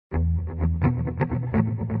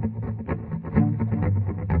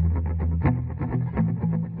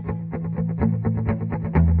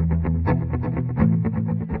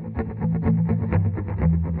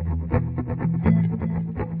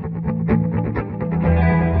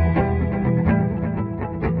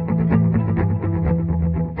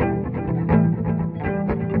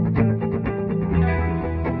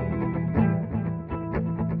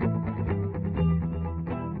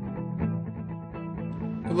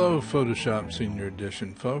Hello, Photoshop Senior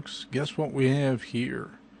Edition folks. Guess what we have here?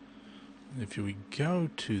 If we go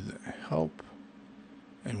to the Help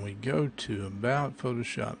and we go to About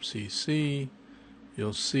Photoshop CC,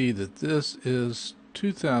 you'll see that this is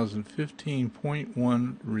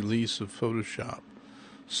 2015.1 release of Photoshop.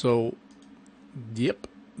 So, yep,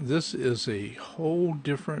 this is a whole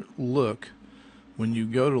different look when you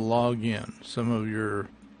go to log in. Some of your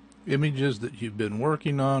images that you've been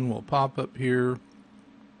working on will pop up here.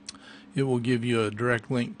 It will give you a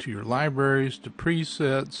direct link to your libraries, to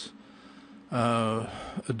presets,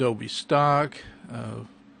 Adobe Stock,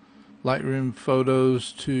 Lightroom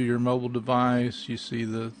photos to your mobile device. You see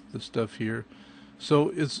the stuff here.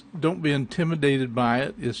 So don't be intimidated by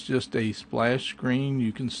it. It's just a splash screen.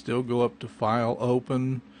 You can still go up to File,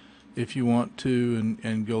 Open if you want to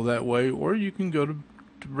and go that way, or you can go to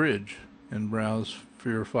Bridge and browse for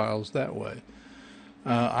your files that way.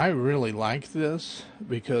 I really like this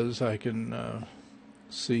because I can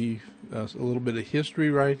see a little bit of history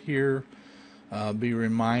right here, be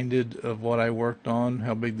reminded of what I worked on,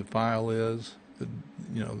 how big the file is, the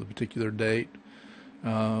particular date,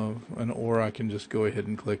 or I can just go ahead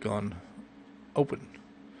and click on Open.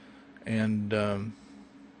 And I'm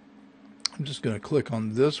just going to click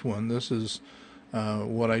on this one. This is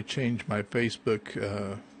what I changed my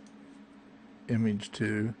Facebook image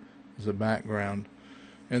to as a background.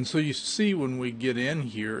 And so you see when we get in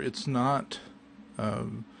here, it's not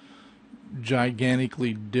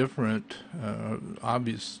gigantically different.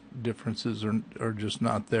 Obvious differences are just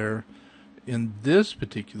not there. In this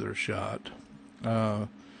particular shot, you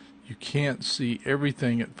can't see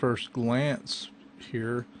everything at first glance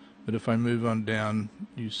here, but if I move on down,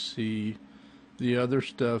 you see the other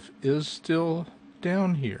stuff is still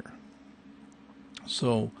down here.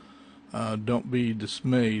 So don't be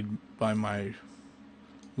dismayed by my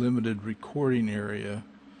limited recording area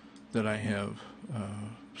that I have,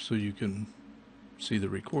 so you can see the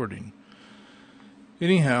recording.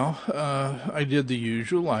 Anyhow, I did the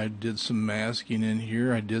usual. I did some masking in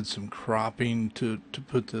here. I did some cropping to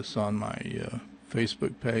put this on my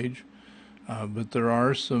Facebook page, but there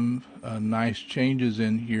are some nice changes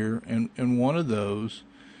in here, and one of those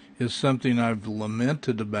is something I've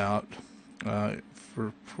lamented about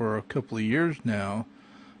for a couple of years now,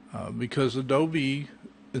 because Adobe,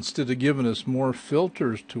 instead of giving us more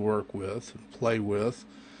filters to work with and play with,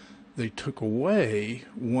 they took away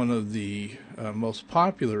one of the most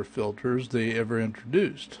popular filters they ever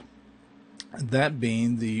introduced, that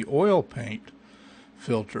being the oil paint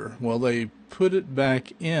filter. Well, they put it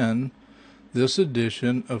back in this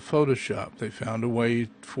edition of Photoshop. They found a way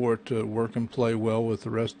for it to work and play well with the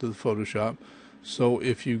rest of the Photoshop. So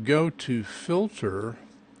if you go to Filter,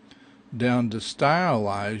 down to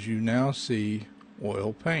Stylize, you now see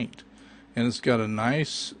oil paint, and it's got a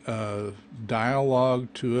nice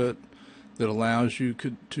dialogue to it that allows you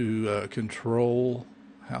to control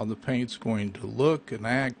how the paint's going to look and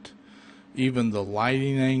act. Even the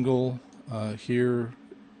lighting angle here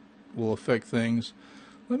will affect things.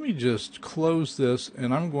 Let me just close this,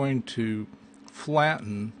 and I'm going to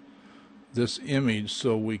flatten this image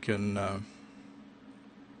so we can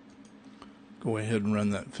go ahead and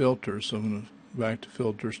run that filter. So I'm going to back to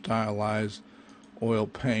Filter, Stylize, Oil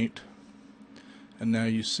Paint, and now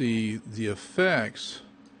you see the effects,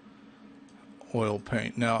 oil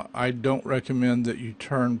paint. Now, I don't recommend that you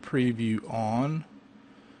turn preview on.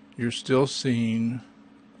 You're still seeing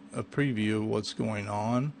a preview of what's going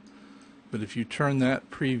on, but if you turn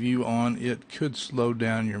that preview on, it could slow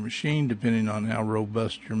down your machine depending on how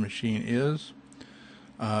robust your machine is.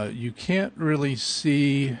 You can't really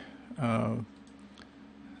see the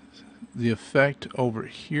effect over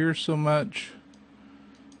here so much.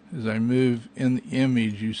 As I move in the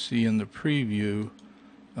image, you see in the preview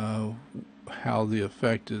how the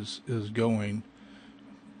effect is going.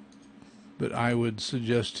 But I would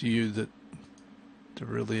suggest to you that there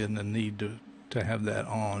really isn't a need to have that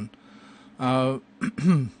on.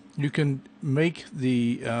 You can make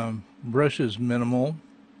the brushes minimal,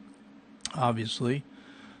 obviously,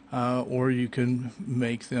 or you can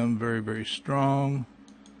make them very, very strong.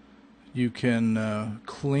 You can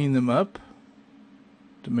clean them up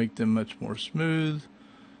to make them much more smooth,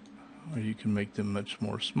 or you can make them much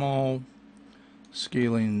more small,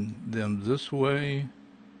 scaling them this way.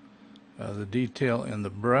 The detail in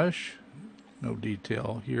the brush, no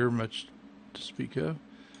detail here much to speak of,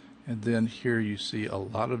 and then here you see a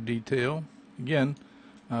lot of detail. Again,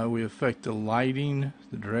 we affect the lighting,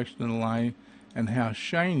 the direction of the light, and how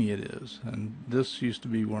shiny it is. And this used to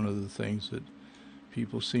be one of the things that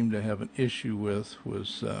people seem to have an issue with,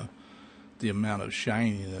 was the amount of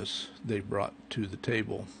shininess they brought to the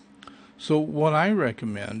table. So what I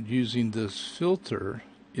recommend using this filter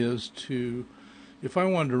is to, if I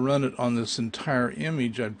wanted to run it on this entire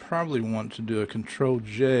image, I'd probably want to do a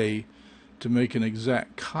Control-J to make an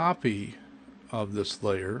exact copy of this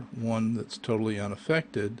layer, one that's totally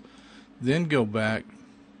unaffected, then go back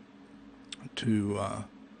to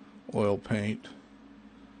oil paint,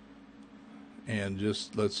 and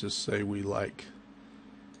let's just say we like,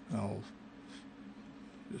 I'll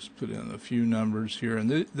just put in a few numbers here, and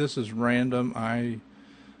this is random. I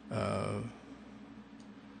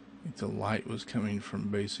think the light was coming from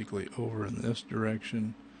basically over in this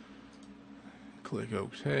direction. Click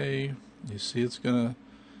OK. You see it's gonna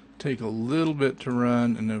take a little bit to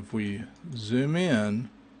run, and if we zoom in,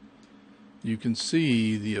 you can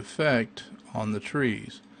see the effect on the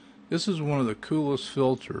trees. This is one of the coolest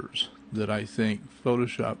filters that I think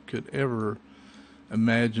Photoshop could ever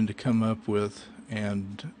imagine to come up with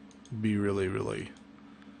and be really, really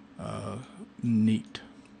neat.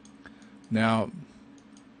 Now,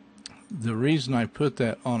 the reason I put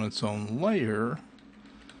that on its own layer,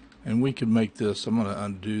 and we can make this, I'm going to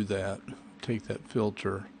undo that, take that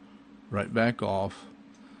filter right back off,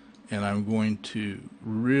 and I'm going to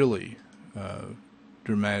really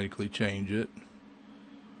dramatically change it.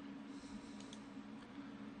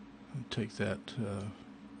 Take that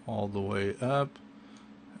all the way up,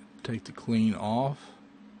 take the clean off,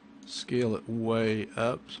 scale it way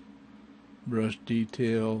up, brush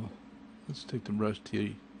detail, let's take the brush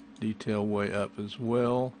detail way up as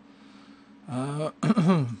well.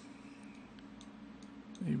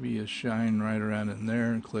 Maybe a shine right around in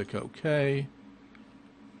there, and click OK.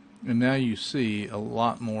 And now you see a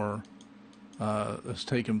lot more has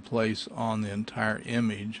taken place on the entire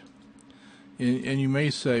image. And you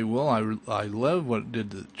may say, well, I love what it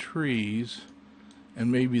did to the trees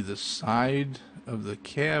and maybe the side of the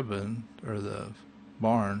cabin or the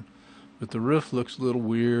barn, but the roof looks a little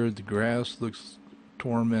weird, the grass looks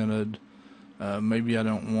tormented. Maybe I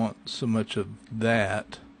don't want so much of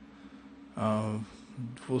that.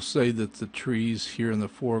 We'll say that the trees here in the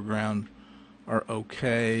foreground are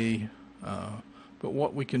okay, but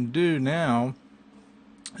what we can do now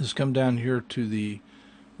is come down here to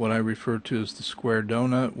what I refer to as the square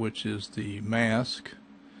donut, which is the mask,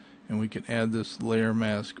 and we can add this layer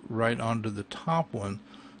mask right onto the top one.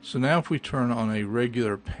 So now if we turn on a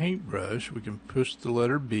regular paintbrush, we can push the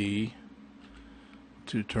letter B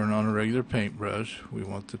to turn on a regular paintbrush. We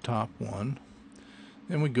want the top one.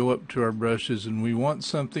 Then we go up to our brushes, and we want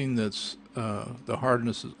something that's the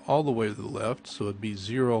hardness is all the way to the left, so it'd be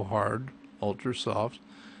 0 hard, ultra soft,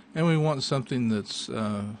 and we want something that's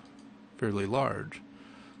fairly large.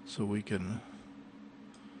 So we can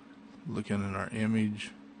look in our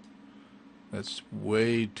image, that's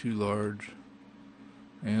way too large.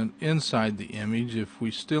 And inside the image, if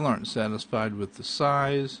we still aren't satisfied with the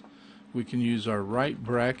size, we can use our right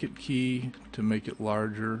bracket key to make it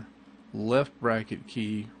larger, left bracket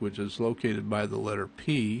key, which is located by the letter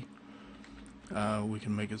P, we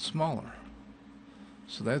can make it smaller.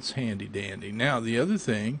 So that's handy dandy. Now the other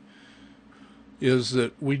thing is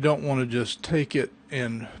that we don't want to just take it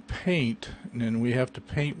and paint, and then we have to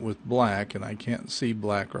paint with black, and I can't see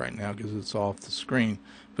black right now because it's off the screen.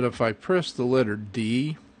 But if I press the letter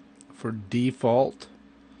D for default,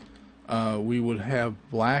 we would have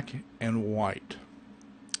black and white.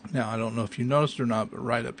 Now I don't know if you noticed or not, but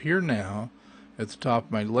right up here now at the top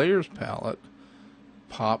of my layers palette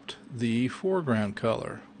popped the foreground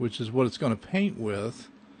color, which is what it's going to paint with,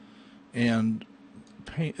 and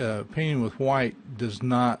painting with white does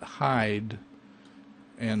not hide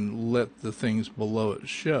and let the things below it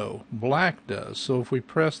show. Black does. So if we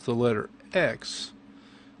press the letter X,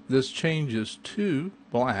 this changes to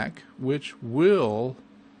black, which will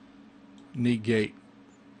negate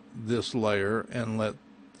this layer and let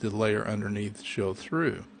the layer underneath show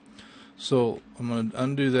through. So I'm going to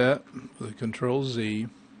undo that with Control Z,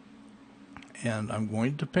 and I'm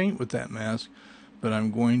going to paint with that mask, but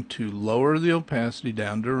I'm going to lower the opacity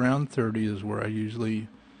down to around 30 is where I usually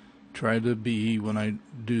try to be when I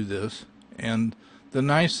do this. And the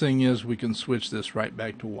nice thing is we can switch this right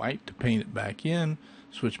back to white to paint it back in,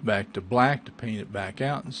 switch back to black to paint it back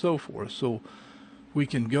out, and so forth. So we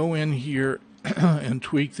can go in here and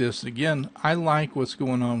tweak this. Again, I like what's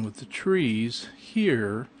going on with the trees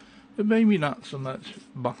here, but maybe not so much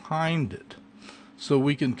behind it. So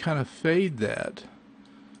we can kind of fade that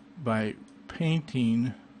by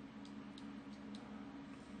painting.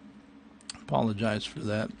 Apologize for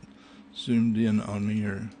that, zoomed in on me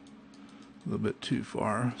or a little bit too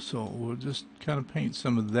far. So we'll just kind of paint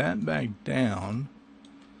some of that back down,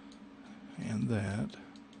 and that.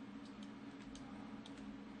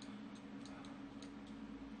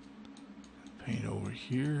 Paint over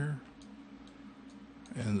here.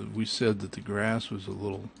 And we said that the grass was a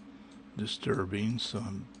little disturbing, so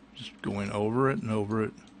I'm just going over it and over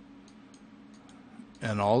it.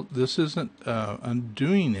 And all this isn't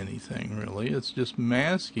undoing anything really, it's just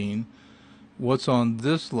masking what's on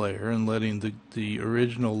this layer and letting the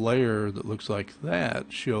original layer that looks like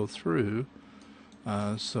that show through,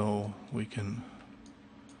 so we can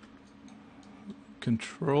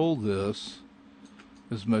control this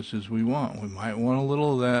as much as we want. We might want a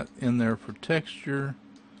little of that in there for texture,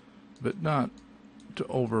 but not to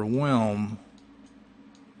overwhelm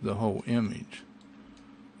the whole image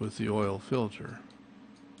with the oil filter.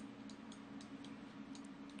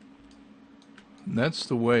 And that's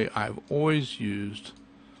the way I've always used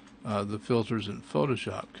the filters in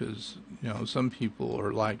Photoshop, because some people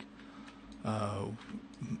are like,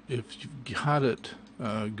 if you've got it,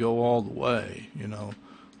 go all the way.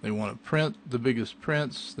 They want to print the biggest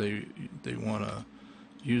prints. They want to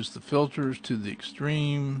use the filters to the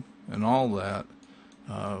extreme and all that.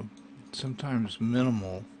 Sometimes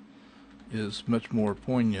minimal is much more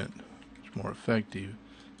poignant, much more effective.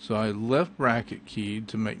 So I left bracket keyed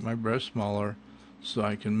to make my brush smaller, so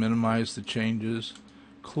I can minimize the changes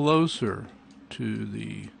closer to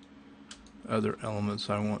the other elements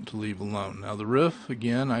I want to leave alone. Now the roof,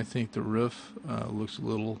 again, I think the roof looks a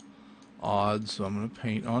little odd, so I'm going to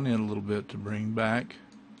paint on it a little bit to bring back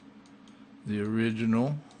the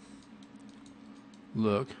original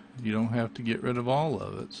look. You don't have to get rid of all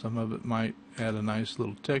of it. Some of it might add a nice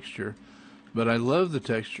little texture, but I love the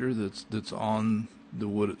texture that's on the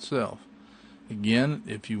wood itself. Again,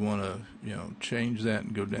 if you want to change that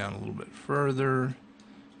and go down a little bit further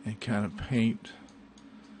and kind of paint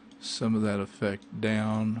some of that effect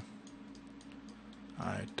down,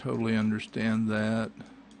 I totally understand that.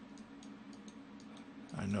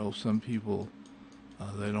 I know some people,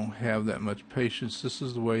 they don't have that much patience. This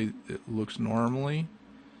is the way it looks normally.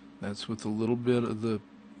 That's with a little bit of the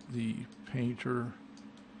painter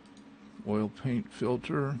oil paint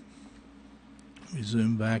filter. We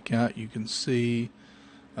zoom back out, you can see,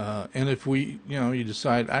 and if you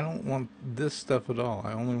decide I don't want this stuff at all,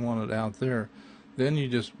 I only want it out there, then you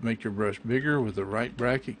just make your brush bigger with the right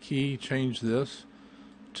bracket key, change this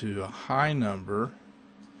to a high number,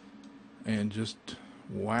 and just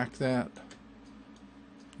whack that.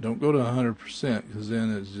 Don't go to 100%, because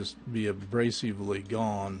then it'll just be abrasively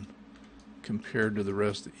gone compared to the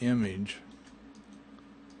rest of the image.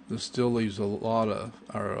 This still leaves a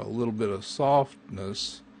little bit of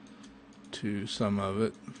softness to some of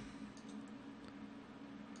it.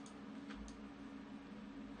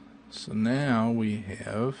 So now we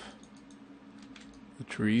have the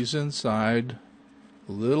trees inside,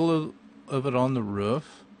 a little of it on the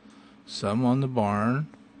roof, some on the barn.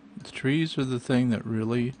 The trees are the thing that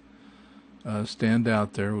really stand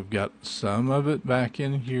out there. We've got some of it back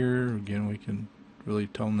in here. Again, we can really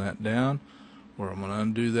tone that down. Or I'm going to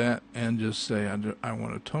undo that and just say I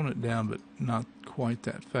want to tone it down, but not quite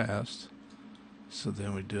that fast. So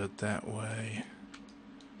then we do it that way.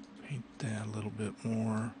 Paint that a little bit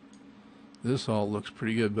more. This all looks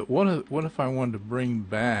pretty good, but what if I wanted to bring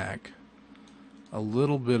back a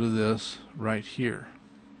little bit of this right here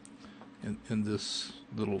in this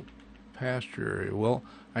little pasture area? Well,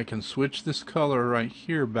 I can switch this color right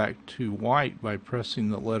here back to white by pressing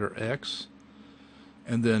the letter X,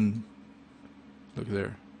 and then look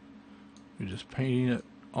there, we're just painting it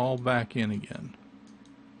all back in again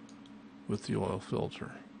with the oil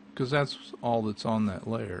filter, because that's all that's on that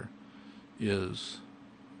layer is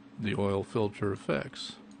the oil filter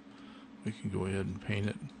effects. We can go ahead and paint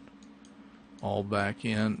it all back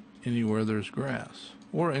in anywhere there's grass,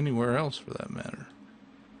 or anywhere else for that matter,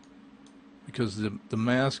 because the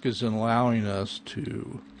mask is allowing us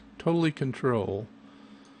to totally control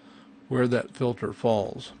where that filter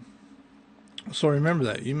falls. So remember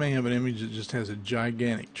that. You may have an image that just has a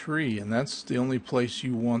gigantic tree, and that's the only place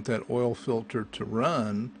you want that oil filter to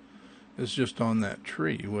run, is just on that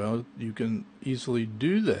tree. Well, you can easily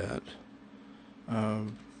do that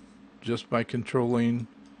just by controlling,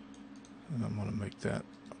 and I'm going to make that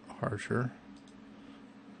harsher,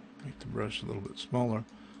 make the brush a little bit smaller,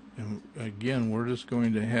 and again we're just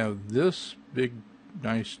going to have this big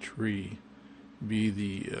nice tree be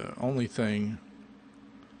the only thing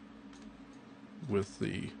with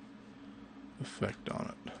the effect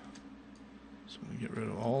on it. So we get rid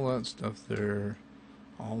of all that stuff there,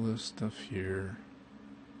 all this stuff here.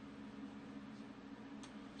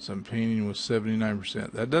 So I'm painting with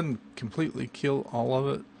 79%. That doesn't completely kill all of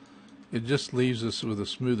it. it just leaves us with a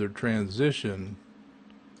smoother transition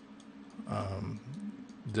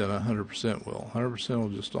than 100% will. 100% will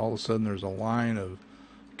just all of a sudden there's a line of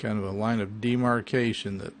kind of a line of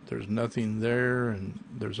demarcation that there's nothing there and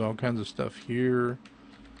there's all kinds of stuff here.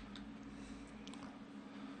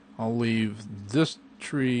 I'll leave this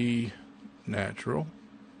tree natural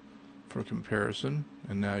for comparison,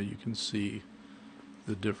 and now you can see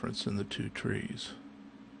the difference in the two trees.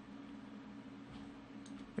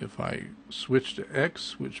 If I switch to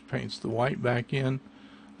X, which paints the white back in,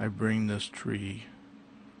 I bring this tree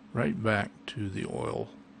right back to the oil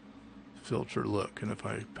filter look, and if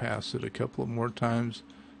I pass it a couple of more times,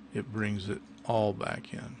 it brings it all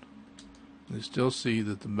back in. You still see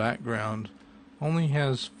that the background only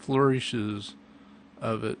has flourishes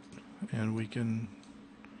of it, and we can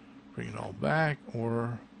bring it all back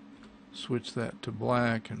or switch that to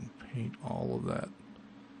black and paint all of that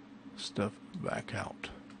stuff back out.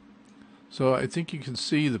 So I think you can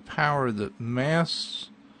see the power that masks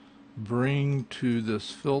bring to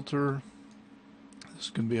this filter. This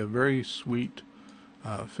can be a very sweet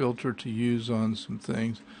filter to use on some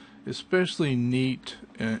things, especially neat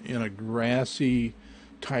in a grassy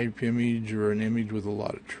type image or an image with a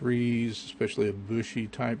lot of trees, especially a bushy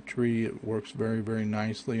type tree. It works very, very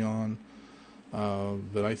nicely on.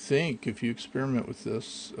 But I think if you experiment with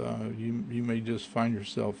this, you may just find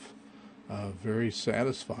yourself very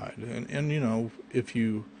satisfied. And you know, if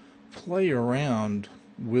you play around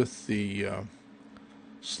with the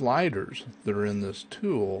sliders that are in this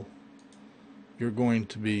tool, you're going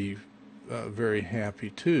to be very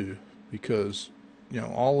happy too, because you know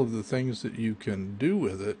all of the things that you can do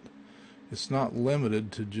with it. It's not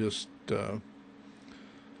limited to just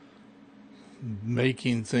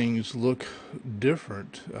making things look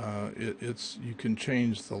different. It's you can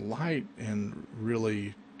change the light and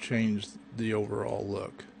really change the overall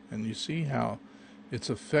look. And you see how it's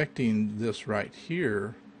affecting this right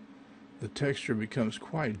here. The texture becomes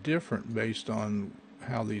quite different based on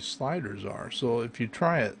how these sliders are. So if you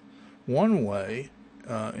try it one way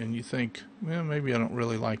and you think, well, maybe I don't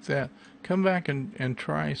really like that, come back and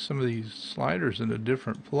try some of these sliders in a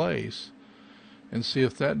different place and see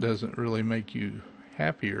if that doesn't really make you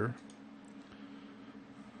happier.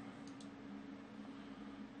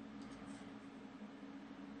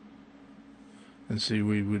 And see,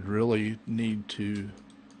 we would really need to,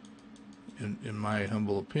 in my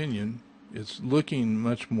humble opinion, it's looking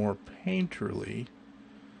much more painterly,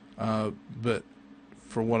 but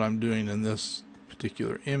for what I'm doing in this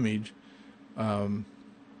particular image,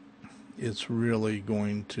 it's really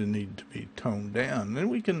going to need to be toned down. And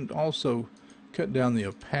we can also cut down the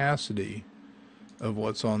opacity of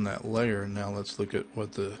what's on that layer. Now let's look at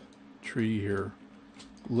what the tree here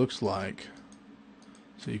looks like.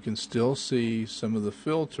 So you can still see some of the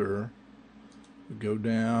filter go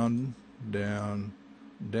down, down,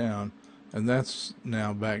 down, and that's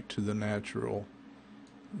now back to the natural.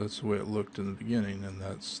 That's the way it looked in the beginning, and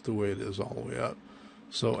that's the way it is all the way up.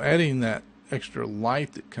 So adding that extra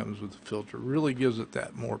light that comes with the filter really gives it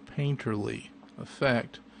that more painterly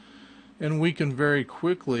effect. And we can very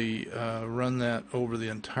quickly run that over the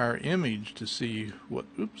entire image to see what,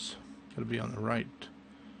 oops, got to be on the right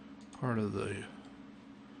part of the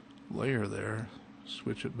layer there.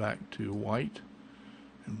 Switch it back to white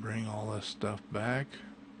and bring all this stuff back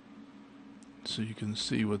so you can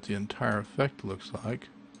see what the entire effect looks like.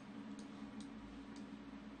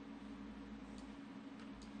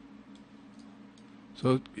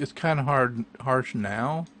 So it's kind of harsh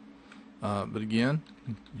now, but again,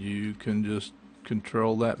 you can just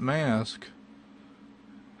control that mask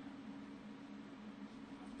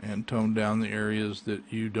and tone down the areas that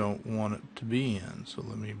you don't want it to be in. So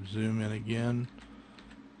let me zoom in again.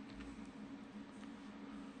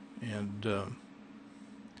 And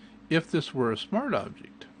if this were a smart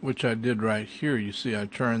object, which I did right here, you see I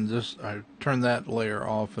turned that layer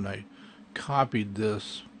off and I copied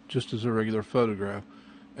this just as a regular photograph,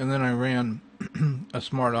 and then I ran a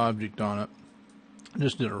smart object on it.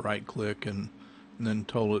 Just did a right click and then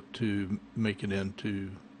told it to make it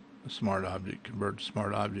into a smart object, convert to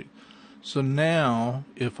smart object. So now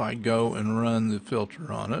if I go and run the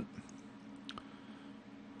filter on it,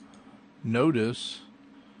 notice,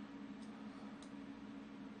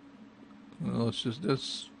 well,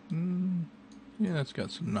 yeah, it's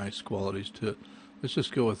got some nice qualities to it. Let's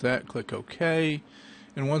just go with that, click OK.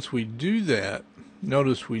 And once we do that,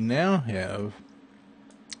 notice we now have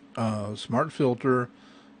a smart filter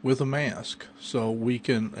with a mask. So we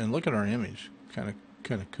can, and look at our image, kind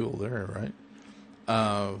of cool there,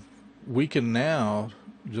 right? We can now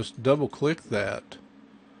just double click that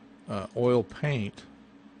oil paint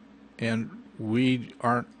and we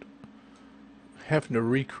aren't having to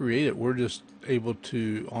recreate it. We're just able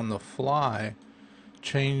to, on the fly,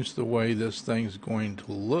 change the way this thing's going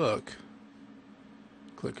to look.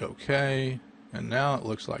 Click OK, and now it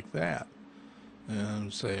looks like that.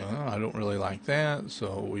 And say, oh, I don't really like that,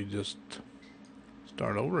 so we just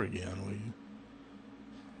start over again. We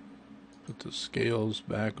put the scales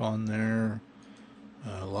back on there,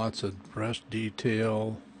 lots of brush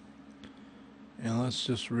detail, and let's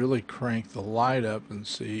just really crank the light up and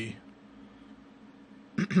see.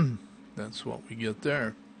 That's what we get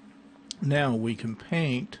there. Now we can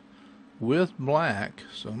paint with black,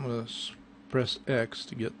 so I'm going to press X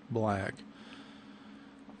to get black,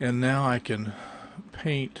 and now I can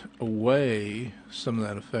paint away some of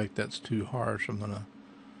that effect. That's too harsh. I'm going to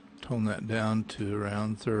tone that down to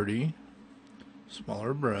around 30,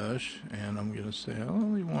 smaller brush, and I'm going to say I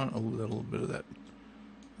only want a little bit of that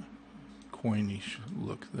coinish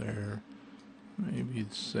look there, maybe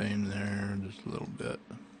the same there, just a little bit.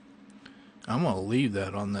 I'm going to leave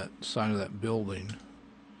that on that side of that building.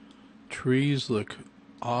 Trees look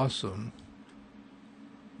awesome.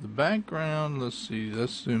 The background, let's see,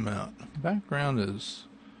 let's zoom out. The background is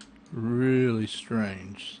really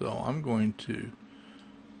strange, so I'm going to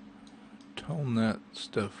tone that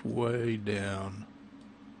stuff way down.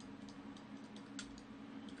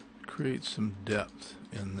 Create some depth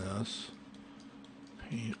in this.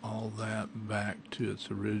 Paint all that back to its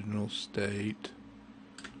original state.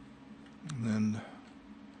 And then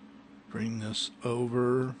bring this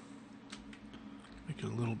over. Make it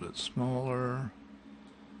a little bit smaller.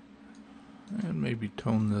 And maybe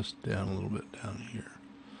tone this down a little bit down here.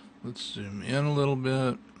 Let's zoom in a little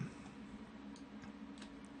bit.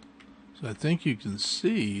 So I think you can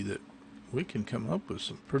see that we can come up with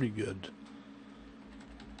some pretty good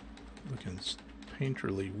looking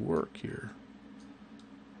painterly work here.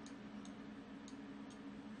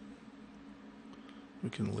 We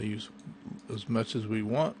can leave as much as we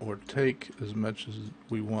want or take as much as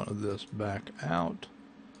we want of this back out.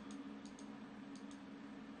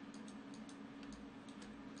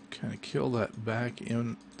 Kind of kill that back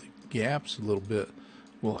in the gaps a little bit.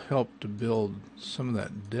 Will help to build some of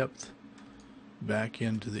that depth back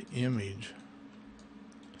into the image.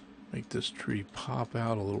 Make this tree pop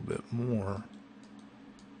out a little bit more.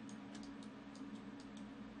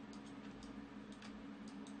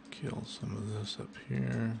 Kill some of this up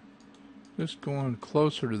here. Just going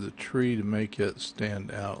closer to the tree to make it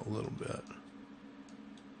stand out a little bit.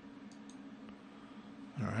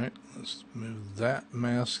 Alright, let's move that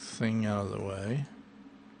mask thing out of the way.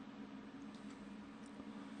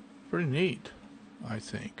 Pretty neat, I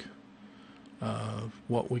think,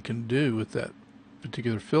 what we can do with that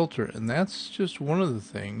particular filter, and that's just one of the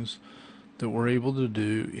things that we're able to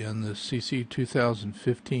do in the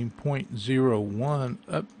CC2015.1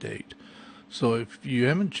 update. So if you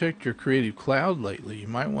haven't checked your Creative Cloud lately, you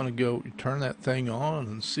might want to go turn that thing on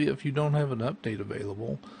and see if you don't have an update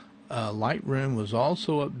available. Lightroom was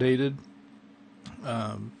also updated.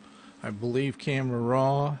 I believe Camera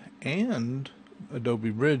Raw and Adobe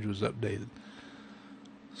Bridge was updated.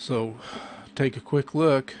 So take a quick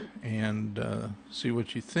look and see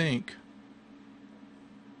what you think.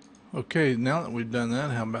 Okay, now that we've done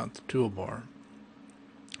that, how about the toolbar?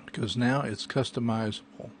 Because now it's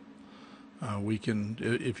customizable. We can,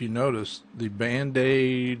 if you notice, the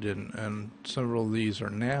Band-Aid and several of these are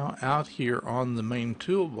now out here on the main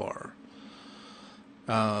toolbar.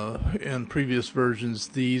 In previous versions,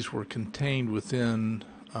 these were contained within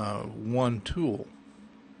one tool.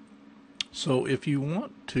 So if you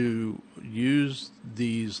want to use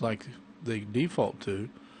these like they default to,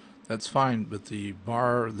 that's fine, but the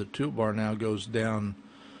toolbar now goes down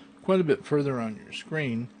quite a bit further on your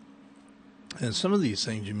screen, and some of these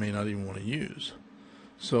things you may not even want to use.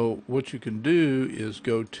 So what you can do is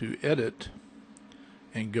go to Edit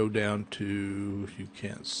and go down to, if you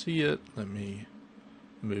can't see it, let me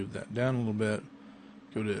move that down a little bit,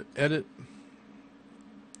 go to Edit,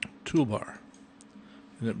 Toolbar,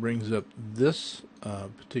 and it brings up this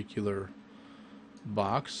particular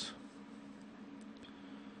box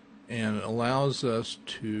and allows us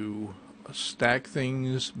to stack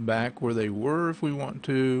things back where they were if we want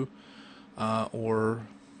to, or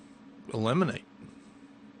eliminate,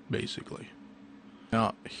 basically.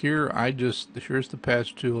 Now here here's the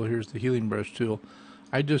patch tool, here's the healing brush tool.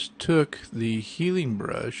 I just took the healing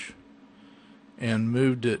brush and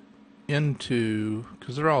moved it into,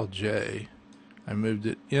 because they're all J, I moved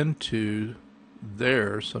it into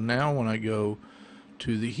there, so now when I go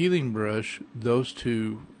to the healing brush, those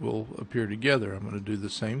two will appear together. I'm going to do the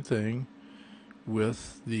same thing,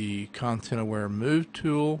 with the content aware move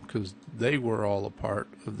tool, because they were all a part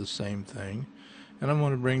of the same thing. And I'm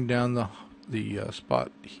going to bring down the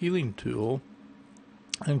spot healing tool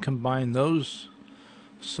and combine those.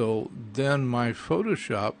 So then my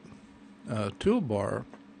Photoshop toolbar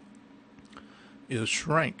is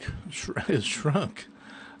shrunk.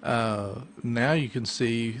 Now you can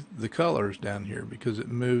see the colors down here because it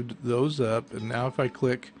moved those up. And now if I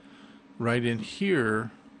click right in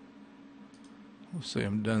here, let's say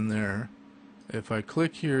I'm done there. If I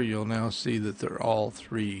click here, you'll now see that they're all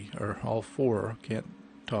three, or all four, can't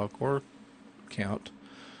talk or count,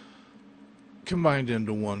 combined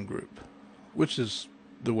into one group, which is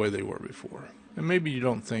the way they were before. And maybe you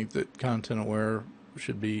don't think that content aware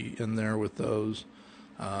should be in there with those.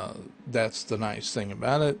 That's the nice thing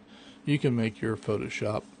about it. You can make your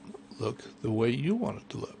Photoshop look the way you want it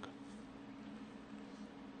to look.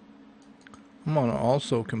 I'm going to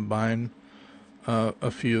also combine a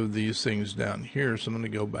few of these things down here. So I'm going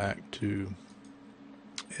to go back to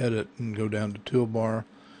edit and go down to toolbar,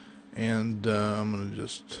 and I'm going to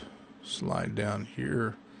just slide down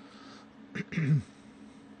here.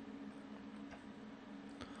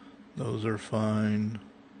 Those are fine.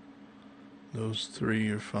 Those three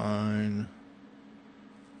are fine.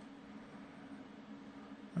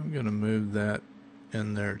 I'm going to move that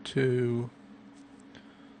in there too.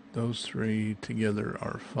 Those three together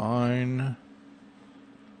are fine.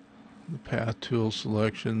 The path tool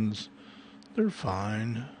selections, they're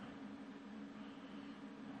fine.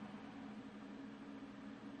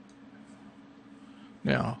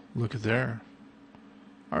 Now, look at there.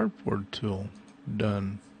 Artboard tool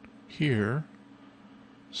done here.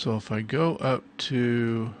 So if I go up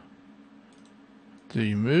to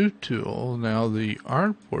the move tool, now the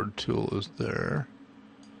artboard tool is there.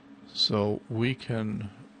 So we can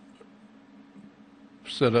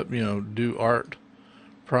set up, do art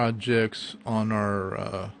projects on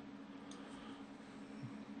our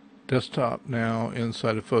desktop now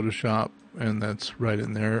inside of Photoshop, and that's right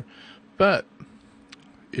in there. But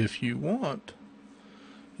if you want,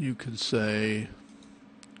 you could say,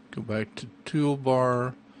 go back to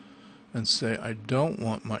toolbar and say, I don't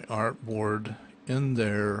want my artboard in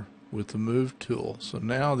there with the move tool. So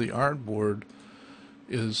now the artboard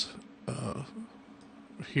is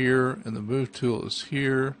here and the move tool is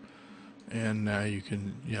here, and now you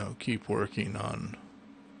can keep working on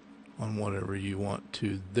whatever you want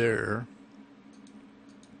to there.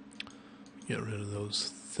 Get rid of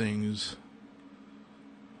those things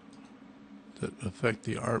that affect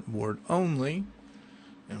the artboard only,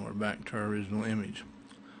 and we're back to our original image.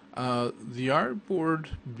 The artboard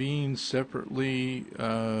being separately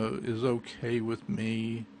is okay with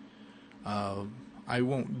me. I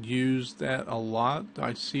won't use that a lot.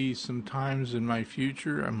 I see sometimes in my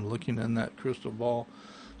future, I'm looking in that crystal ball,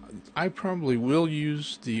 I probably will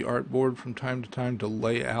use the artboard from time to time to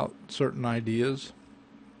lay out certain ideas.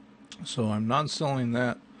 So I'm not selling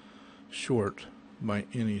that short by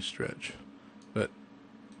any stretch. But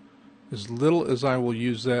as little as I will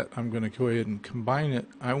use that, I'm going to go ahead and combine it.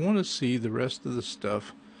 I want to see the rest of the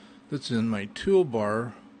stuff that's in my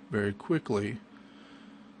toolbar very quickly.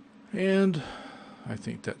 And I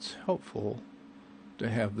think that's helpful to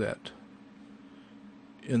have that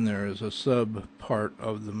in there as a sub part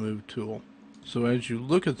of the move tool. So as you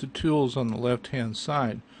look at the tools on the left hand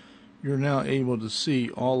side, you're now able to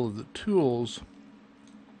see all of the tools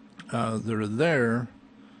that are there.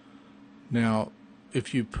 Now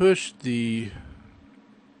if you push the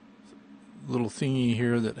little thingy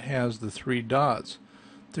here that has the three dots,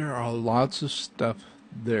 there are lots of stuff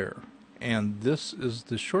there, and this is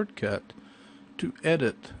the shortcut to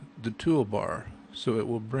edit the toolbar, so it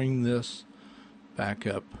will bring this back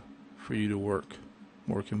up for you to work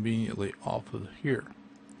more conveniently off of here.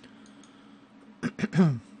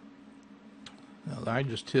 Now I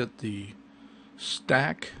just hit the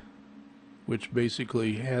stack, which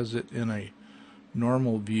basically has it in a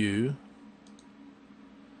normal view,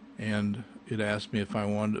 and it asked me if I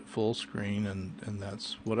wanted it full screen, and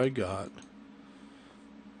that's what I got.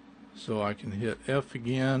 So I can hit F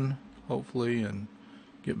again, hopefully, and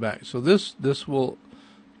get back. So this will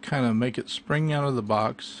kind of make it spring out of the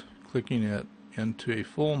box, clicking it into a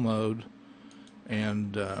full mode,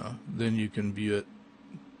 and then you can view it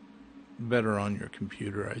better on your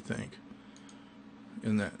computer, I think.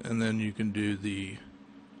 And then you can do the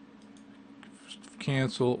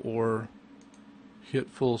cancel or hit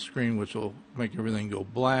full screen, which will make everything go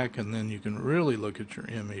black, and then you can really look at your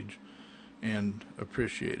image and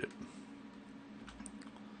appreciate it.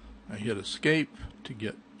 I hit escape to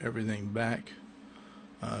get everything back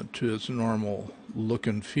to its normal look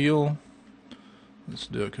and feel. Let's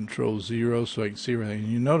do a Control-0 so I can see everything.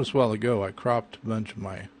 You notice a while ago I cropped a bunch of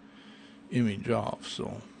my image off,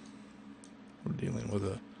 so we're dealing with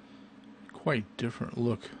a quite different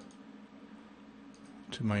look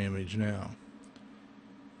to my image now.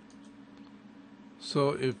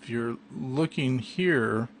 So if you're looking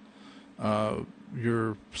here,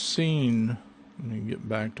 you're seeing, let me get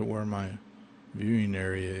back to where my viewing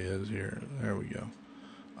area is here. There we go.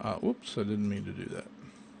 Whoops, I didn't mean to do that.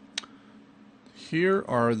 Here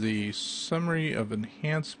are the summary of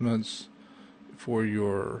enhancements for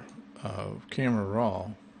your camera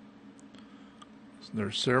raw. So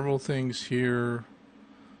there's several things here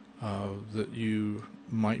that you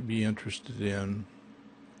might be interested in.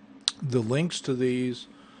 The links to these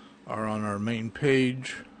are on our main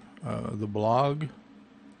page, the blog.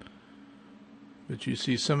 But you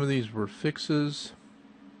see some of these were fixes.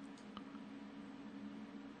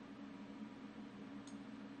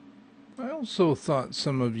 I also thought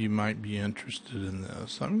some of you might be interested in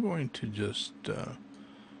this. I'm going to just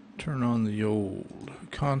turn on the old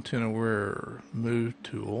content aware move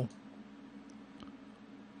tool,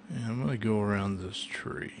 and I'm going to go around this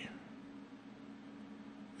tree.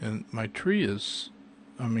 And my tree is,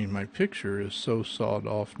 my picture is so sawed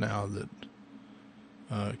off now that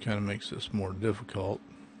it kind of makes this more difficult.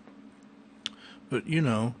 But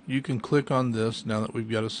you can click on this now that we've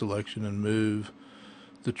got a selection and move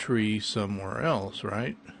the tree somewhere else,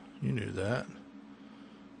 right? You knew that.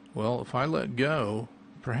 Well, if I let go,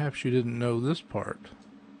 perhaps you didn't know this part.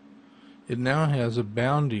 It now has a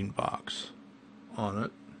bounding box on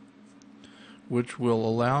it, which will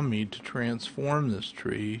allow me to transform this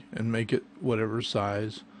tree and make it whatever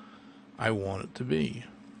size I want it to be.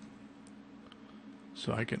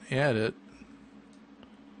 So I can add it,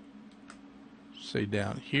 say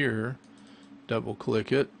down here, double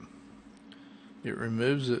click it. It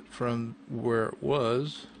removes it from where it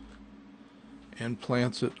was and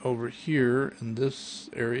plants it over here, and this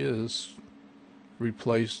area is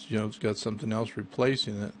replaced, it's got something else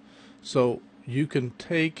replacing it. So you can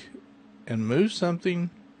take and move something.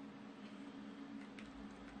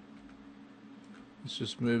 Let's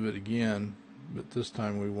just move it again, but this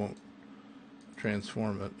time we won't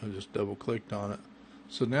transform it. I just double clicked on it.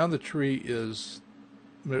 So now the tree is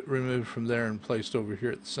removed from there and placed over here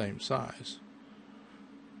at the same size.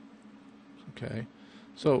 Okay,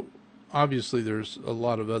 so obviously there's a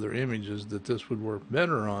lot of other images that this would work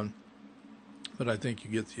better on, but I think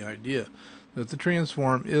you get the idea that the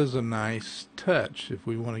transform is a nice touch. If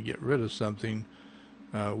we want to get rid of something,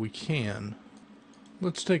 we can.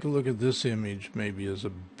 Let's take a look at this image maybe as a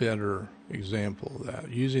better example of that.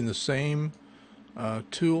 Using the same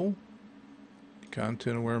tool,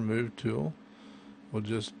 content aware move tool, we'll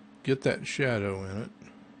just get that shadow in it.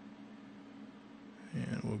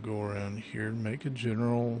 And we'll go around here and make a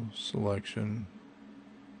general selection.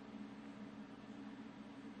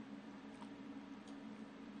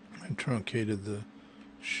 I truncated the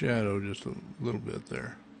shadow just a little bit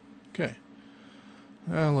there. Okay.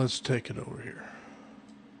 Now let's take it over here.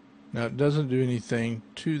 Now it doesn't do anything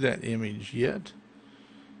to that image yet,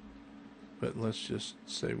 but let's just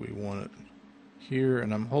say we want it here,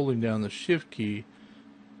 and I'm holding down the shift key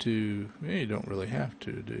to, you don't really have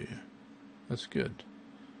to, do you? That's good.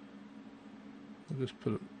 We'll just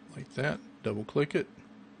put it like that, double click it.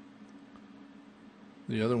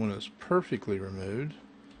 The other one is perfectly removed.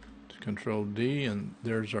 Control D, and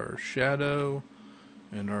there's our shadow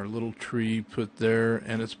and our little tree put there,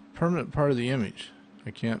 and it's a permanent part of the image.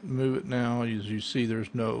 I can't move it now. As you see,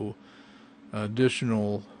 there's no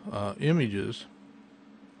additional images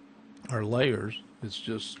or layers. It's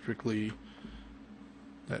just strictly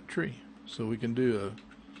that tree. So we can do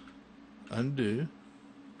a undo,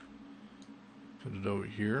 put it over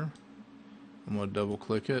here. I'm going to double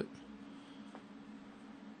click it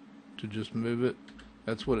to just move it.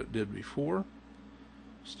 That's what it did before.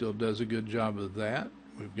 Still does a good job of that.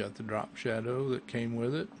 We've got the drop shadow that came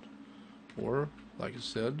with it. Or, like I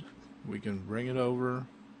said, we can bring it over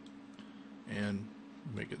and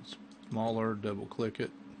make it smaller, double click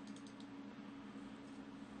it.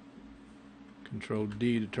 Control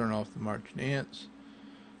D to turn off the marching ants.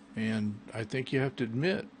 And I think you have to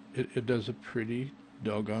admit, it does a pretty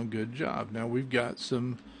doggone good job. Now we've got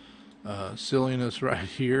some silliness right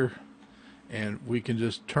here, and we can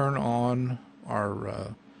just turn on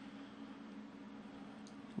our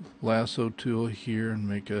lasso tool here and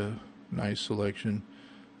make a nice selection.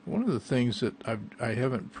 One of the things that I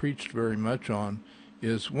haven't preached very much on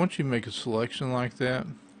is once you make a selection like that,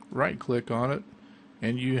 right click on it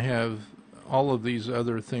and you have all of these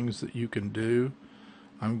other things that you can do.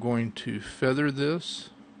 I'm going to feather this,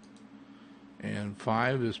 and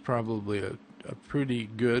 5 is probably a pretty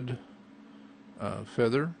good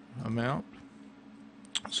feather amount.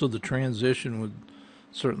 So the transition would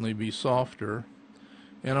certainly be softer.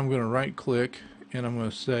 And I'm going to right click and I'm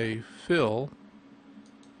going to say fill,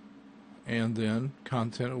 and then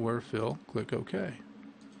content aware fill, click OK.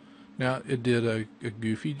 Now it did a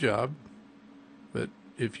goofy job, but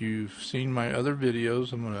if you've seen my other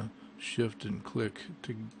videos, I'm going to shift and click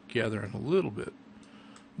to gather in a little bit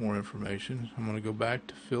more information. I'm going to go back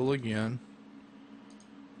to fill again.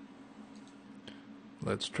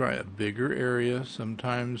 Let's try a bigger area.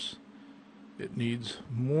 Sometimes it needs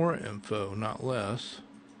more info, not less.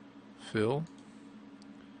 Fill.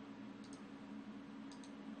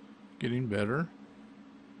 Getting better.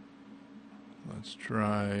 Let's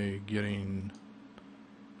try getting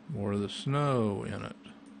more of the snow in it.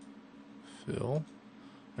 Fill.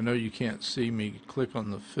 I know you can't see me click on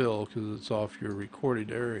the fill because it's off your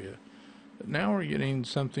recorded area. But now we're getting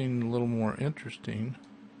something a little more interesting.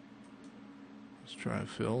 Let's try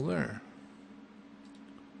fill there.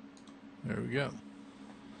 There we go.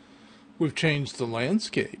 We've changed the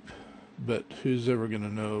landscape, but who's ever going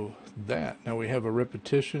to know that? Now we have a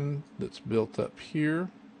repetition that's built up here,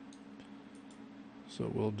 so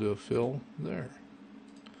we'll do a fill there.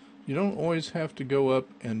 You don't always have to go up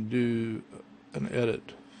and do an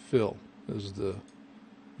edit. Fill is the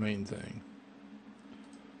main thing.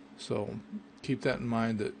 So keep that in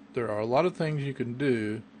mind, that there are a lot of things you can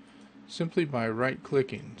do simply by right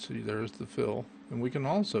clicking. See, there's the fill, and we can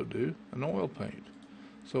also do an oil paint.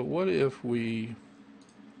 So what if we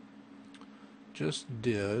just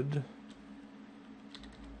did,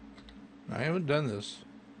 I haven't done this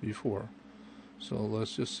before, so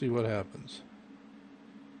let's just see what happens.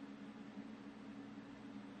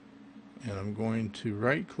 And I'm going to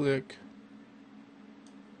right click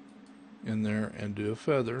in there and do a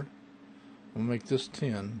feather. We'll make this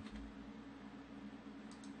 10,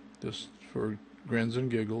 just for grins and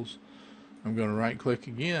giggles. I'm going to right click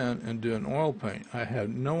again and do an oil paint. I have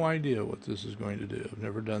no idea what this is going to do. I've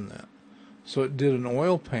never done that. So it did an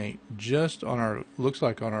oil paint just on our, looks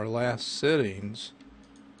like on our last settings,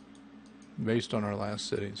 based on our last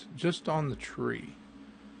settings, just on the tree,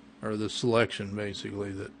 or the selection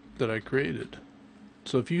basically that I created.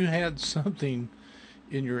 So if you had something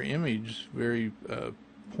in your image, very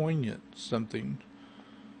poignant something,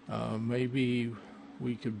 maybe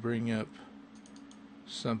we could bring up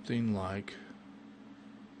something like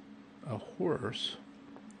a horse.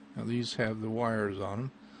 Now these have the wires on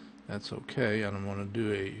them. That's okay, and I'm going to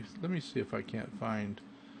do let me see if I can't find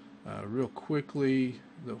real quickly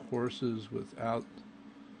the horses without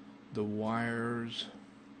the wires,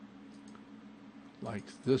 like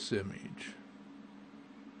this image.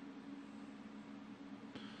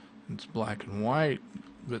 It's black and white,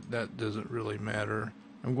 but that doesn't really matter.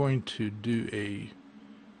 I'm going to do a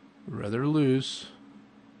rather loose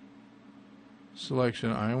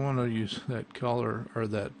selection. I want to use that color, or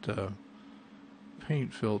that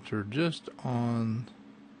paint filter, just on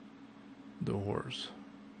the horse.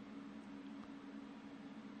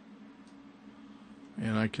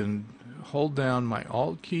 And I can hold down my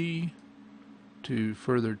Alt key to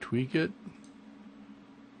further tweak it.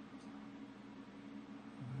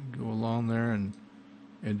 Go along there and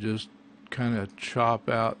just kind of chop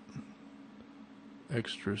out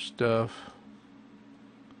extra stuff.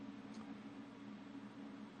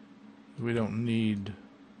 We don't need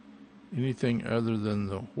anything other than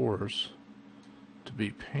the horse to be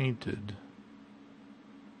painted,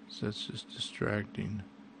 so that's just distracting.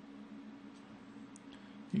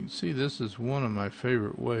 You can see this is one of my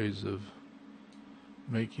favorite ways of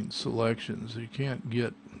making selections. You can't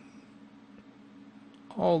get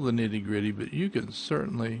all the nitty-gritty, but you can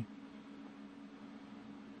certainly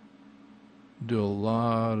do a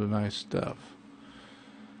lot of nice stuff.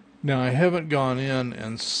 Now I haven't gone in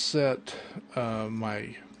and set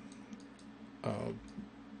my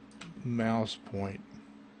mouse point,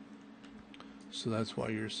 so that's why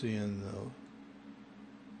you're seeing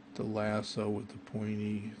the lasso with the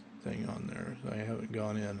pointy thing on there. I haven't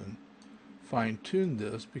gone in and fine-tuned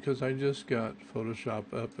this because I just got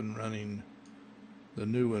Photoshop up and running, the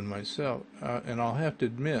new one myself, and I'll have to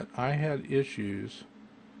admit I had issues.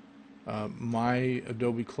 My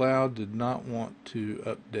Adobe Cloud did not want to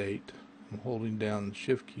update. I'm holding down the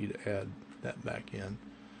Shift key to add that back in.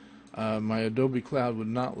 My Adobe Cloud would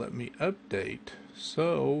not let me update,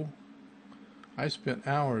 so I spent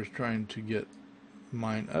hours trying to get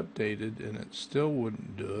mine updated, and it still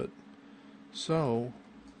wouldn't do it. So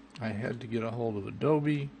I had to get a hold of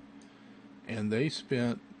Adobe, and they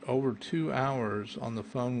spent over 2 hours on the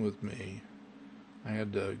phone with me I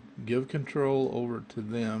had to give control over to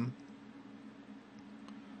them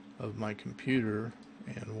of my computer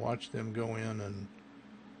and watch them go in and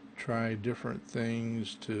try different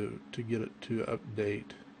things to get it to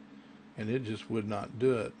update, and it just would not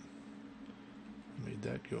do it. Made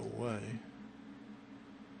that go away.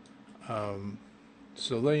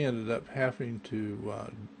 So they ended up having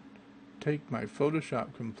to take my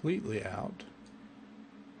Photoshop completely out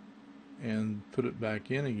and put it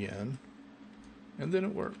back in again, and then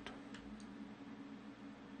it worked.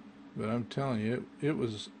 But I'm telling you, it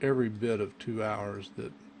was every bit of 2 hours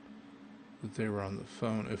that they were on the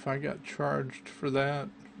phone. If I got charged for that,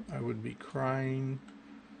 I would be crying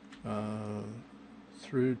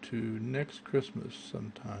through to next Christmas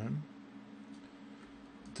sometime.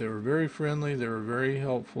 They were very friendly, they were very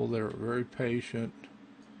helpful, they were very patient.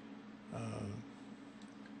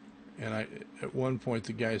 And at one point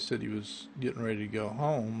the guy said he was getting ready to go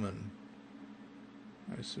home, and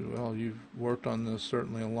I said, well, you've worked on this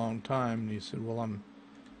certainly a long time. And he said, well,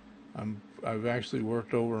 I've actually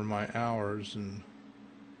worked over my hours. And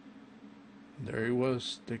there he was,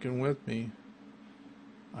 sticking with me.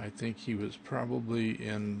 I think he was probably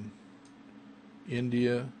in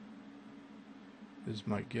India, is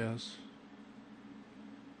my guess,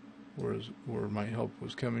 where my help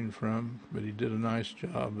was coming from. But he did a nice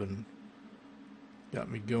job and got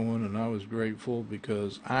me going, and I was grateful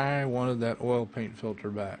because I wanted that oil paint filter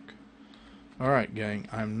back. Alright, gang,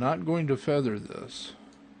 I'm not going to feather this.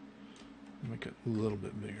 Make it a little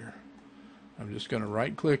bit bigger. I'm just going to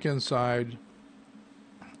right click inside,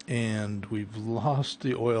 and we've lost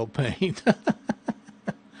the oil paint.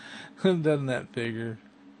 Doesn't that figure?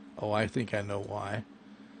 Oh, I think I know why.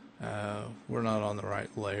 We're not on the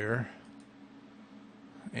right layer.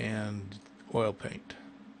 And oil paint.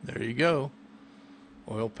 There you go.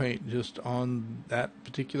 Oil paint just on that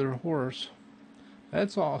particular horse.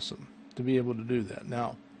 That's awesome to be able to do that.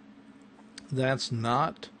 Now, that's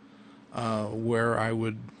not where I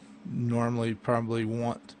would normally probably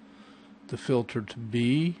want the filter to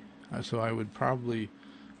be. So I would probably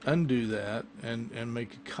undo that and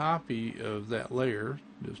make a copy of that layer.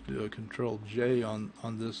 Just do a Control J on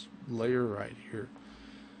this layer right here.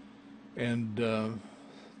 And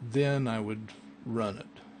then I would run it.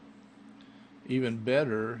 Even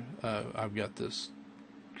better, I've got this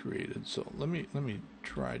created. So let me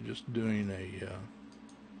try just doing a.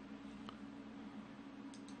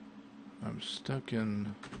 I'm stuck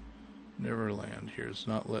in Neverland here. It's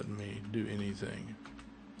not letting me do anything.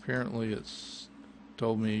 Apparently, it's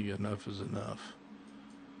told me enough is enough,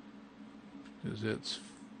 because it's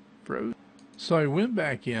frozen. So I went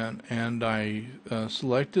back in and I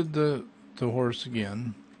selected the horse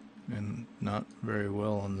again. And not very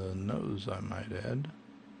well on the nose, I might add.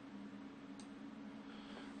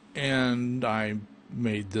 And I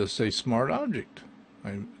made this a smart object.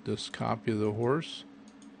 This copy of the horse,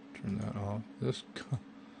 turn that off.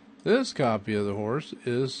 This copy of the horse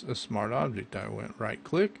is a smart object. I went right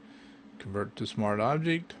click, convert to smart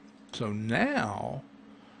object. So now,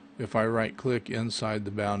 if I right click inside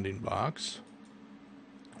the bounding box,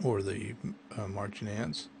 or the marching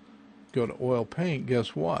ants, go to oil paint,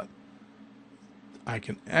 guess what? I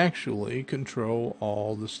can actually control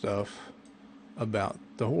all the stuff about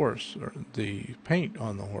the horse, or the paint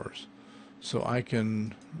on the horse. So I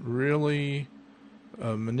can really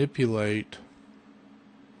manipulate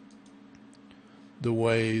the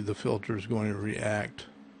way the filter is going to react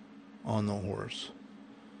on the horse.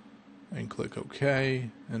 And click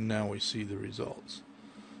OK, and now we see the results.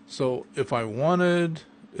 So if I wanted,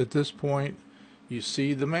 at this point, you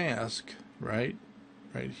see the mask, right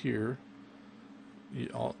here.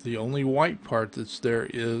 The only white part that's there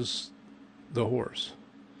is the horse.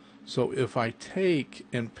 So if I take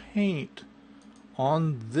and paint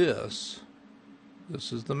on this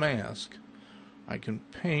is the mask. I can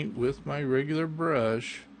paint with my regular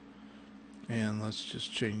brush, and let's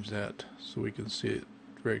just change that so we can see it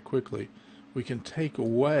very quickly. We can take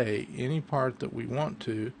away any part that we want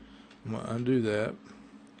to. I'm going to undo that.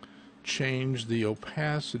 Change the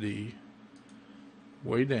opacity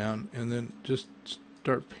way down, and then just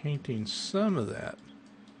start painting some of that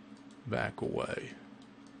back away.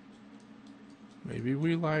 Maybe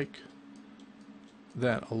we like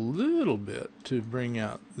that a little bit to bring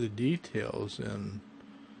out the details in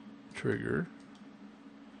Trigger,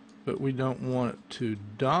 but we don't want it to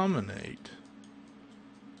dominate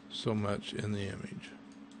so much in the image.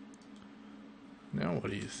 Now what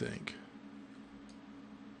do you think?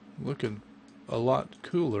 Looking a lot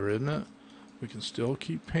cooler, isn't it? We can still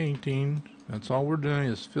keep painting. That's all we're doing,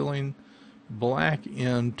 is filling black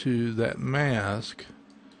into that mask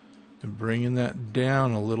and bringing that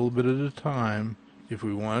down a little bit at a time. If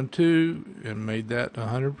we wanted to and made that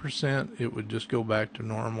 100%, it would just go back to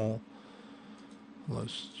normal.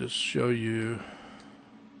 Let's just show you.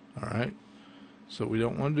 All right, so we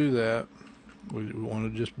don't want to do that. We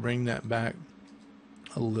want to just bring that back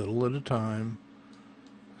a little at a time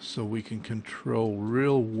so we can control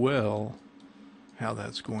real well how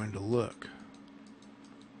that's going to look.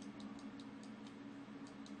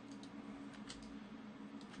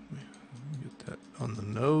 Get that on the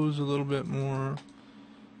nose a little bit more.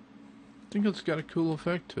 I think it's got a cool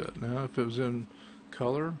effect to it. Now if it was in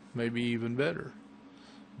color, maybe even better.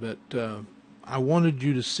 But I wanted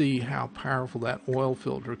you to see how powerful that oil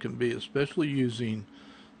filter can be, especially using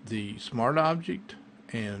the Smart Object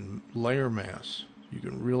and Layer Mask. You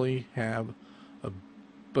can really have a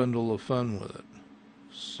bundle of fun with it.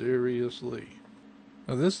 Seriously.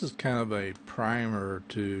 Now this is kind of a primer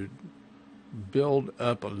to build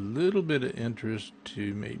up a little bit of interest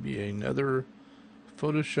to maybe another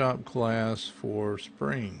Photoshop class for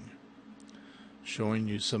spring, showing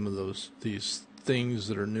you some of these things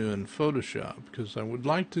that are new in Photoshop, because I would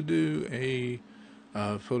like to do a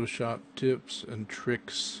Photoshop tips and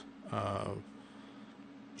tricks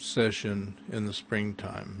session in the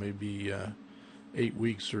springtime, maybe 8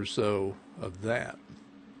 weeks or so of that.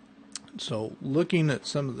 So looking at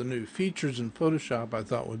some of the new features in Photoshop, I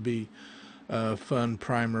thought would be a fun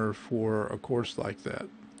primer for a course like that.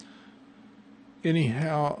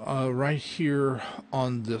 Anyhow, right here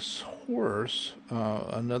on this horse,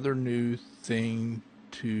 another new thing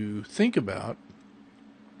to think about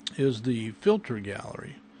is the filter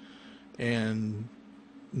gallery, and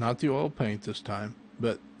not the oil paint this time,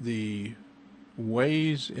 but the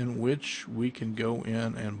ways in which we can go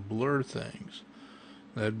in and blur things.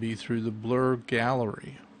 That'd be through the blur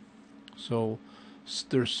gallery. So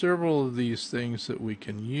there's several of these things that we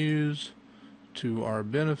can use to our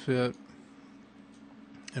benefit,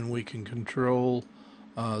 and we can control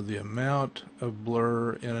the amount of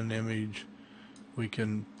blur in an image. We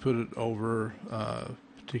can put it over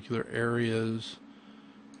particular areas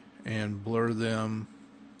and blur them,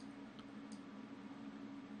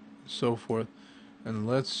 so forth. And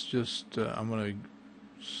let's just I'm going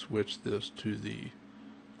to switch this to the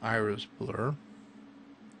iris blur,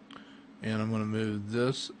 and I'm going to move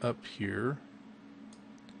this up here,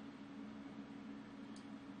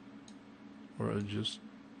 or I'll just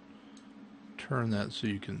turn that so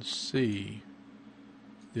you can see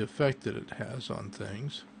the effect that it has on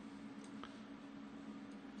things.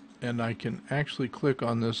 And I can actually click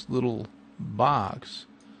on this little box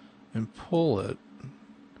and pull it,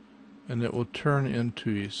 and it will turn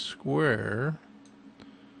into a square,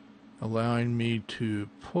 allowing me to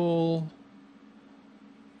pull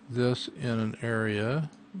this in an area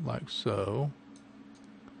like so,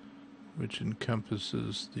 which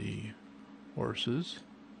encompasses the horses.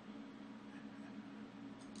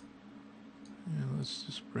 And let's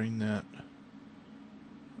just bring that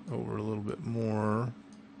over a little bit more.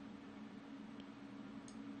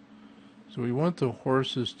 So we want the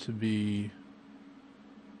horses to be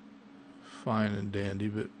fine and dandy,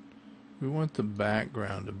 but we want the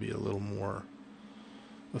background to be a little more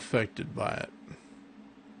affected by it.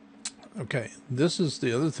 Okay, this is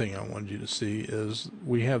the other thing I wanted you to see, is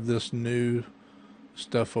we have this new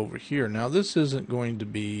stuff over here. Now this isn't going to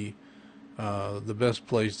be the best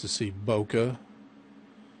place to see bokeh,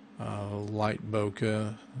 light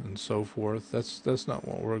bokeh, and so forth. That's not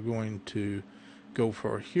what we're going to go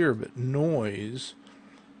for here, but noise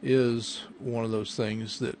is one of those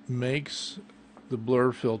things that makes the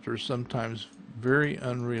blur filter sometimes very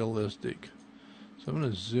unrealistic. So I'm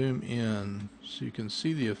going to zoom in so you can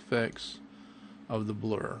see the effects of the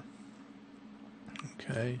blur.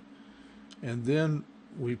 Okay, and then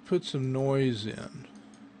we put some noise in.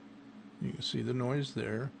 You can see the noise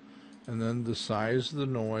there, and then the size of the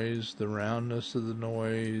noise, the roundness of the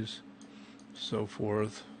noise, so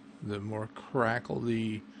forth, the more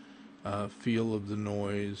crackly feel of the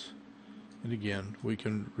noise. And again, we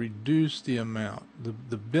can reduce the amount.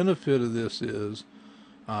 The benefit of this is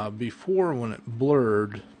before, when it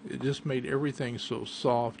blurred, it just made everything so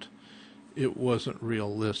soft it wasn't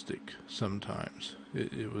realistic sometimes.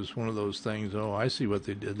 It was one of those things, oh, I see what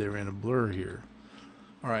they did, they ran a blur here.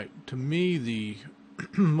 Alright, to me the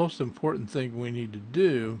most important thing we need to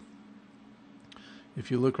do, if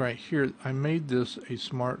you look right here, I made this a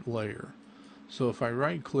smart layer. So if I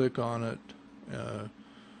right click on it,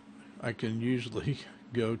 I can usually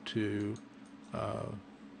go to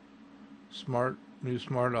new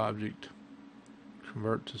smart object,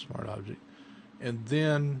 convert to smart object, and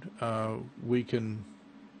then we can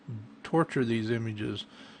torture these images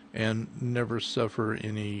and never suffer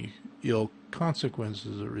any ill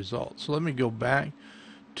consequences as a result. So let me go back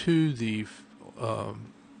to the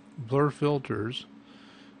blur filters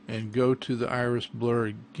and go to the iris blur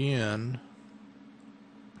again,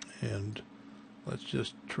 and let's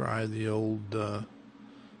just try the old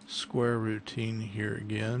square routine here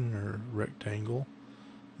again, or rectangle.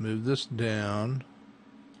 Move this down,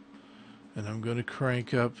 and I'm going to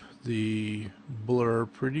crank up the blur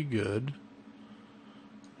pretty good.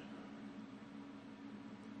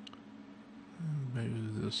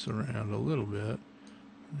 Move this around a little bit,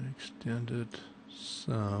 extend it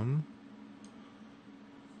some,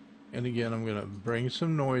 and again I'm going to bring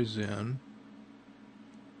some noise in.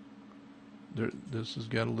 This has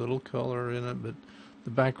got a little color in it, but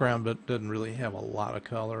the background doesn't really have a lot of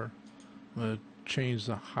color. I'm going to change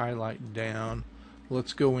the highlight down.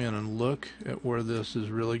 Let's go in and look at where this is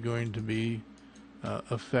really going to be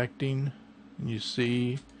affecting, and you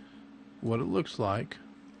see what it looks like.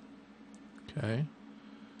 Okay,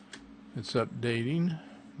 it's updating.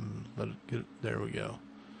 Let it get, there we go.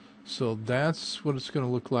 So that's what it's going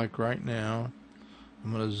to look like right now.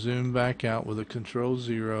 I'm going to zoom back out with a Control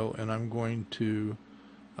 0, and I'm going to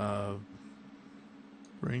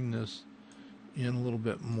bring this in a little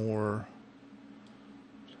bit more,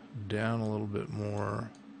 down a little bit more.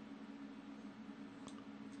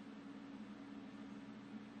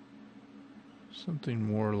 Something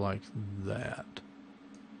more like that.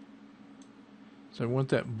 So I want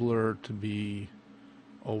that blur to be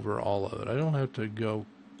over all of it. I don't have to go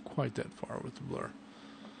quite that far with the blur.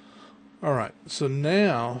 Alright, so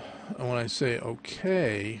now when I say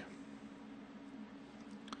OK,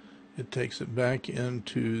 it takes it back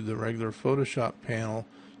into the regular Photoshop panel.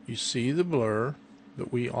 You see the blur,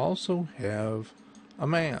 but we also have a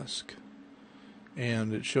mask.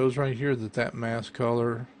 And it shows right here that that mask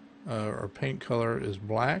color or paint color is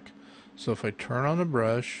black. So if I turn on the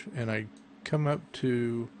brush and I come up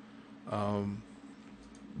to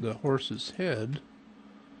the horse's head,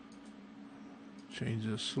 change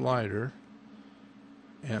the slider,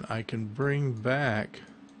 and I can bring back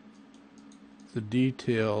the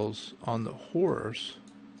details on the horse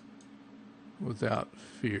without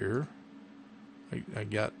fear. I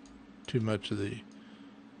got too much of the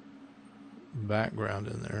background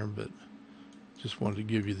in there, but just wanted to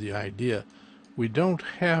give you the idea. We don't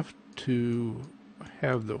have to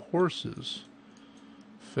have the horses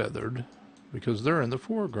feathered because they're in the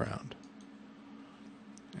foreground.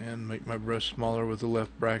 And make my brush smaller with the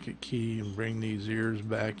left bracket key and bring these ears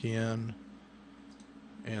back in.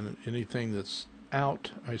 And anything that's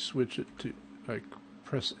out, I switch it to, I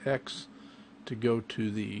press X to go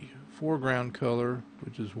to the foreground color,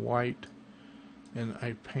 which is white, and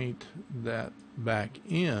I paint that back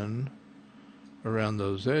in around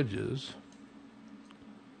those edges.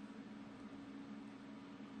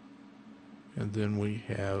 And then we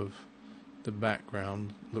have the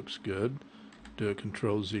background looks good. Do a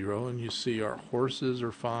Control 0, and you see our horses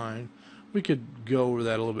are fine. We could go over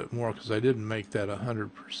that a little bit more because I didn't make that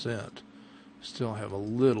 100%. Still have a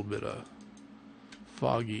little bit of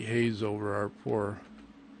foggy haze over our poor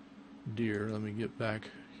deer. Let me get back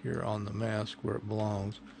here on the mask where it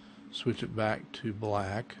belongs. Switch it back to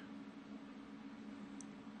black.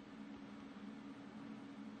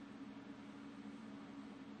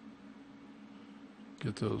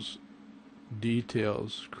 Get those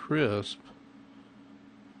details crisp.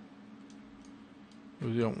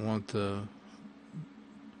 We don't want the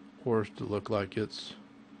horse to look like it's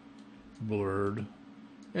blurred.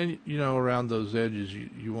 And you know, around those edges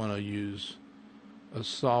you want to use a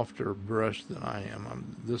softer brush than I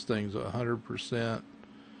am. This thing's 100%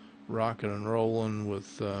 rocking and rolling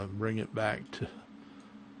with bring it back to,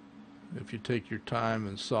 if you take your time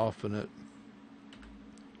and soften it,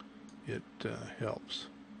 it helps.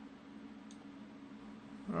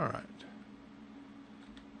 Alright.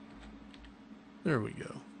 There we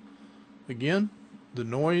go. Again, the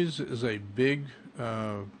noise is a big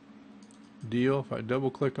deal. If I double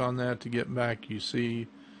click on that to get back, you see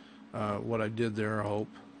what I did there, I hope.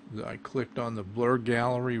 I clicked on the blur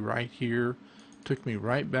gallery right here, took me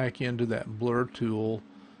right back into that blur tool,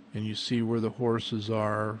 and you see where the horses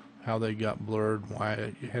are, how they got blurred, why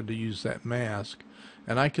I had to use that mask.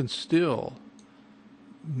 And I can still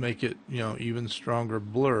make it, you know, even stronger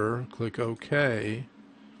blur. Click OK.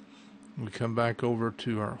 We come back over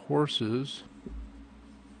to our horses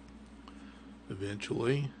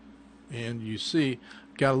eventually, and you see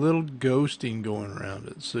got a little ghosting going around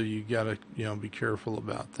it, so you got to, you know, be careful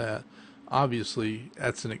about that. Obviously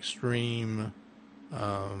that's an extreme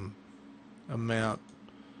amount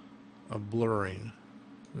of blurring,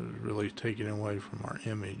 really taking away from our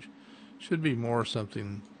image. Should be more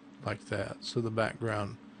something like that, so the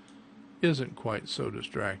background isn't quite so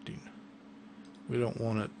distracting. We don't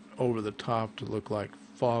want it over the top to look like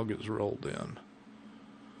fog is rolled in.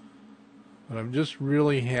 But I'm just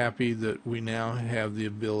really happy that we now have the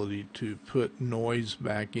ability to put noise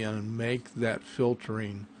back in and make that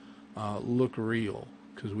filtering look real,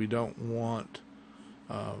 because we don't want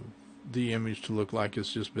the image to look like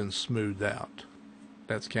it's just been smoothed out.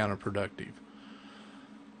 That's counterproductive.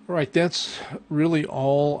 Alright, that's really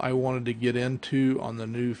all I wanted to get into on the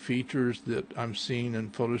new features that I'm seeing in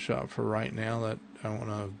Photoshop for right now. That I want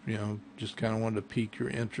to, just kind of wanted to pique your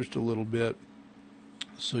interest a little bit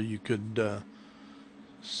so you could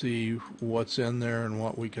see what's in there and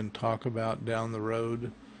what we can talk about down the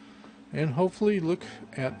road, and hopefully look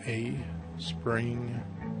at a spring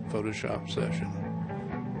Photoshop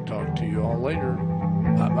session. Talk to you all later.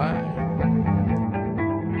 Bye-bye.